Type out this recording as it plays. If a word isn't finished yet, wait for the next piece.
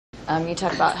You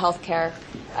talk about healthcare.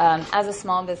 As a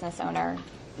small business owner,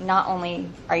 not only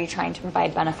are you trying to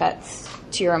provide benefits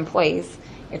to your employees,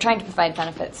 you're trying to provide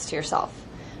benefits to yourself.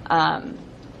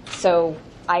 So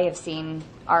I have seen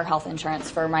our health insurance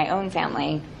for my own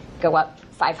family go up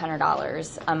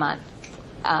 $500 a month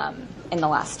in the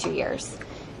last 2 years.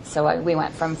 So we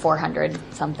went from 400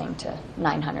 something to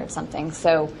 900 something.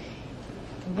 So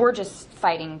we're just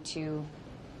fighting to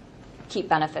keep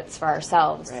benefits for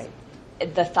ourselves. Right.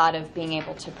 The thought of being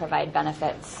able to provide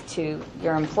benefits to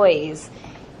your employees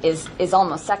is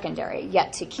almost secondary.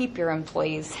 Yet to keep your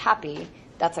employees happy,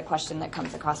 that's a question that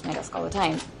comes across my desk all the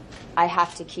time. I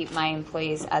have to keep my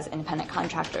employees as independent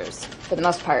contractors for the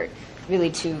most part,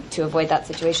 really to avoid that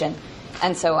situation.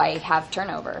 And so I have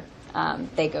turnover.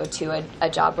 They go to a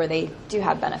job where they do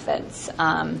have benefits.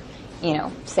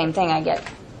 Same thing. I get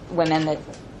women that,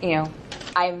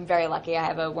 I'm very lucky. I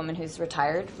have a woman who's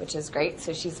retired, which is great.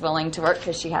 So she's willing to work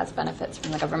because she has benefits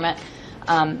from the government.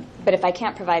 But if I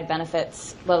can't provide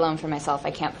benefits, let alone for myself,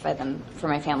 I can't provide them for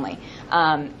my family.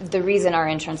 The reason our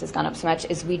insurance has gone up so much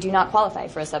is we do not qualify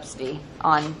for a subsidy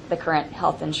on the current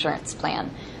health insurance plan.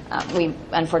 We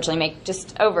unfortunately make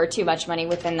just over too much money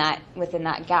within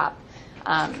that gap.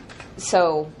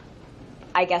 So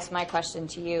I guess my question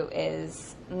to you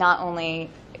is, not only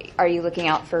are you looking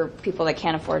out for people that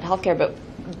can't afford healthcare, but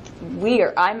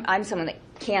I'm someone that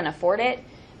can afford it,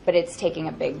 but it's taking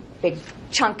a big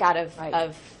chunk out of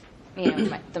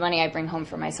the money I bring home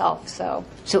for myself. So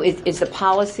is the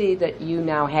policy that you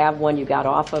now have one you got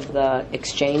off of the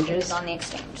exchanges? It's on the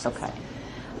exchange. Okay.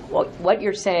 Well, what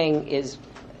you're saying is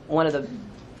one of the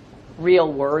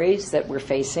real worries that we're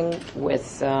facing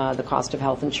with the cost of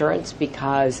health insurance,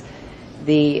 because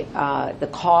the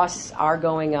costs are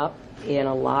going up in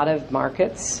a lot of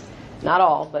markets, not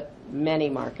all, but many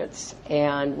markets.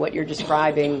 And what you're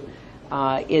describing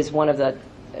is one of the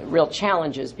real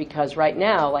challenges, because right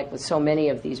now, like with so many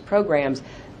of these programs,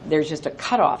 there's just a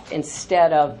cutoff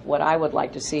instead of what I would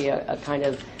like to see, a kind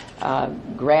of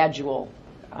gradual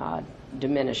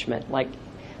diminishment. Like,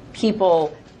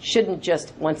 people shouldn't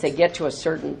just, once they get to a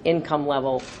certain income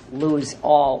level, lose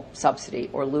all subsidy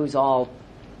or lose all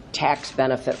tax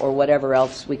benefit or whatever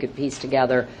else we could piece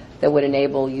together that would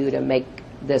enable you to make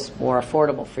this more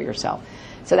affordable for yourself.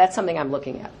 So that's something I'm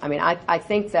looking at. I mean, I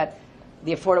think that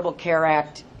the Affordable Care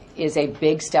Act is a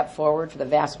big step forward for the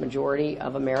vast majority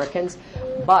of Americans,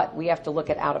 but we have to look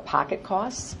at out-of-pocket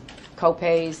costs,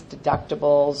 copays,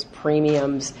 deductibles,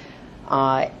 premiums,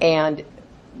 and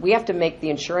we have to make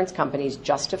the insurance companies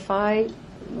justify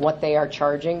what they are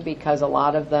charging, because a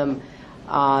lot of them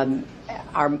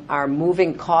are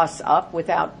moving costs up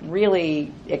without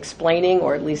really explaining,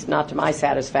 or at least not to my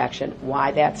satisfaction,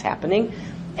 why that's happening.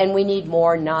 And we need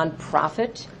more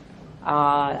nonprofit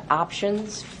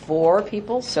options for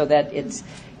people, so that it's,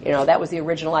 that was the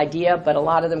original idea, but a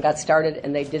lot of them got started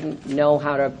and they didn't know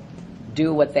how to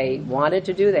do what they wanted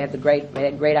to do. They had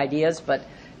great ideas, but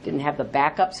didn't have the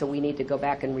backup, so we need to go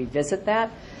back and revisit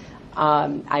that.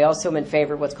 I also am in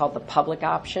favor of what's called the public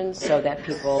option, so that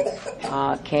people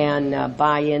can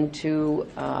buy into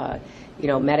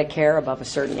Medicare above a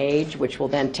certain age, which will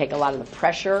then take a lot of the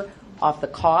pressure off the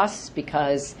costs,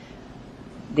 because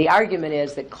the argument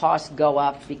is that costs go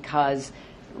up because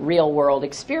real world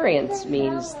experience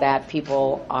means that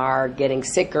people are getting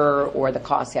sicker or the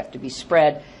costs have to be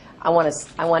spread. I want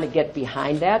to get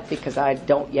behind that, because I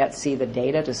don't yet see the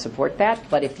data to support that.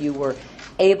 But if you were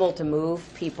able to move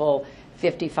people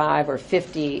 55 or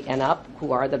 50 and up,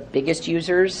 who are the biggest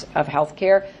users of health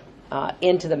care,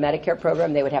 into the Medicare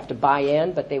program, they would have to buy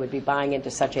in, but they would be buying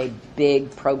into such a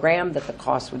big program that the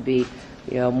costs would be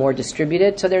more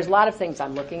distributed. So there's a lot of things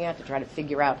I'm looking at to try to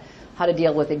figure out how to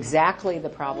deal with exactly the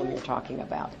problem you're talking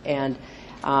about. And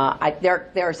there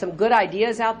are some good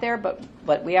ideas out there,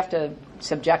 but we have to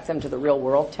subject them to the real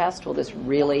world test. Will this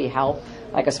really help,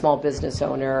 like a small business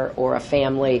owner or a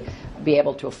family, be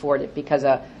able to afford it? Because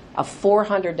a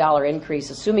 $400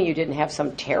 increase, assuming you didn't have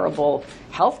some terrible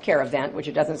health care event, which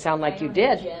it doesn't sound like you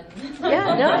did.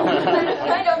 Yeah, no.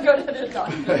 I don't go to the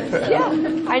doctor. Yeah,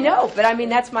 I know, but I mean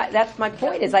that's my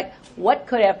point. Is like, what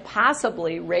could have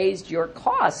possibly raised your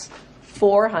costs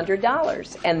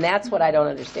 $400? And that's what I don't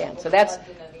understand. So that's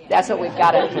what we've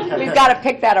got to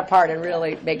pick that apart and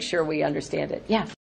really make sure we understand it. Yeah.